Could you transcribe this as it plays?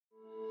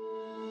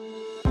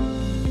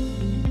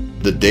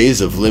The days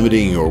of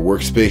limiting your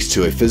workspace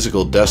to a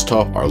physical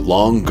desktop are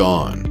long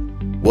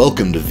gone.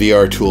 Welcome to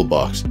VR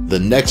Toolbox, the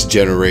next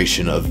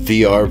generation of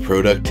VR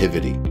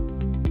productivity.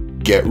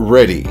 Get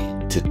ready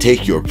to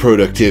take your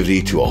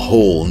productivity to a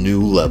whole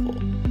new level.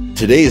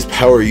 Today's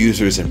power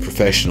users and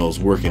professionals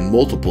work in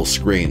multiple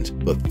screens,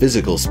 but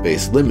physical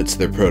space limits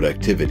their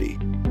productivity.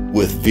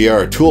 With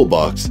VR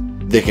Toolbox,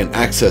 they can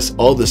access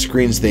all the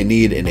screens they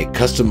need in a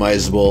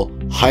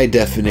customizable,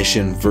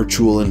 high-definition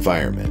virtual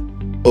environment.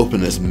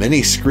 Open as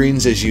many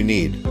screens as you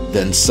need,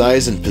 then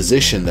size and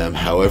position them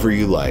however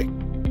you like.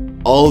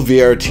 All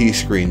VRT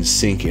screens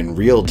sync in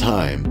real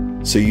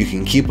time, so you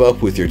can keep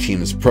up with your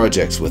team's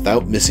projects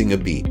without missing a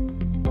beat.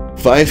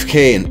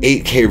 5K and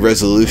 8K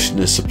resolution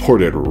is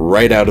supported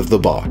right out of the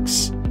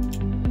box.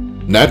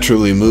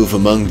 Naturally move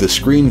among the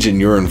screens in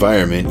your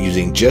environment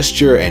using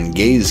gesture and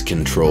gaze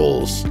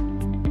controls.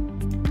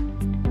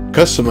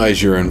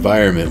 Customize your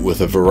environment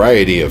with a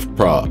variety of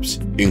props,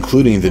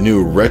 including the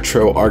new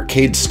retro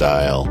arcade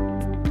style.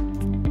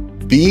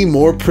 Be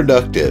more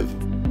productive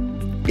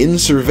in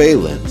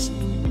surveillance,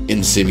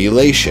 in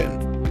simulation,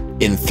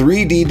 in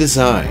 3D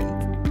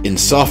design, in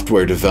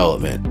software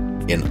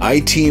development, in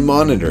IT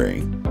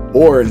monitoring,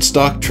 or in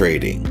stock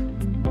trading.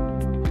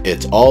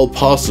 It's all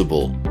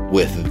possible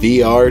with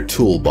VR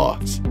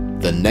Toolbox,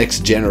 the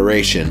next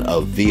generation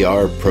of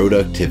VR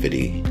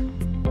productivity.